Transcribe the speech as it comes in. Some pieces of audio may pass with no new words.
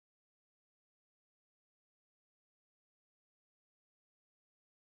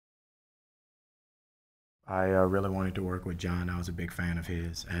I really wanted to work with John. I was a big fan of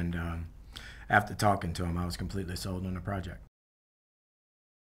his, and after talking to him, I was completely sold on the project.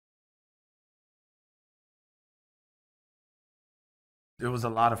 It was a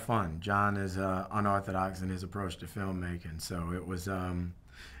lot of fun. John is unorthodox in his approach to filmmaking, so it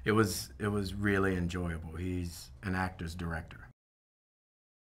was really enjoyable. He's an actor's director.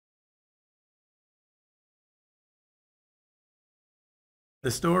 The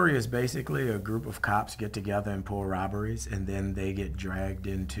story is basically a group of cops get together and pull robberies, and then they get dragged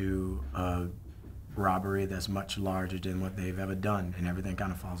into a robbery that's much larger than what they've ever done, and everything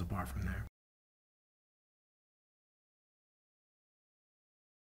kind of falls apart from there.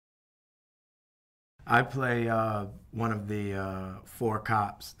 I play one of the four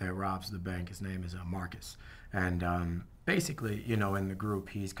cops that robs the bank. His name is Marcus, and basically, in the group,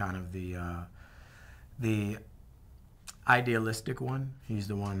 he's kind of the idealistic one. He's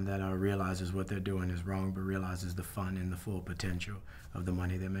the one that realizes what they're doing is wrong, but realizes the fun and the full potential of the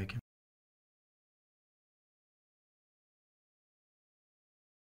money they're making.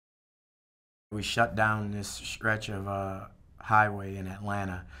 We shut down this stretch of highway in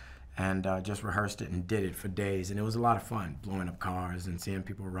Atlanta and just rehearsed it and did it for days. And it was a lot of fun, blowing up cars and seeing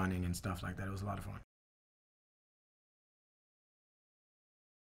people running and stuff like that. It was a lot of fun.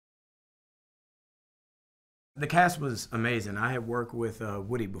 The cast was amazing. I had worked with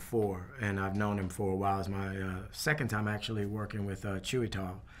Woody before, and I've known him for a while. It's my second time actually working with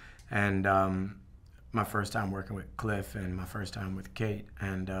Chiwetel, and my first time working with Cliff, and my first time with Kate,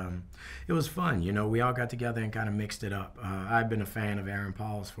 and it was fun. We all got together and kind of mixed it up. I've been a fan of Aaron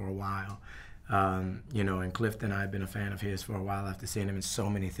Paul's for a while, and Clifton, I've been a fan of his for a while after seeing him in so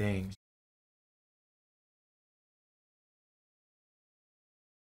many things.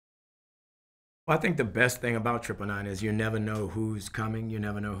 Well, I think the best thing about Triple Nine is you never know who's coming, you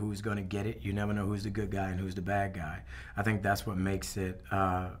never know who's going to get it, you never know who's the good guy and who's the bad guy. I think that's what makes it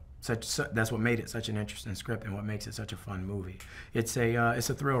that's what made it such an interesting script and what makes it such a fun movie. It's a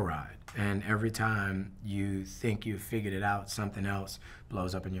thrill ride, and every time you think you've figured it out, something else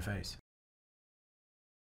blows up in your face.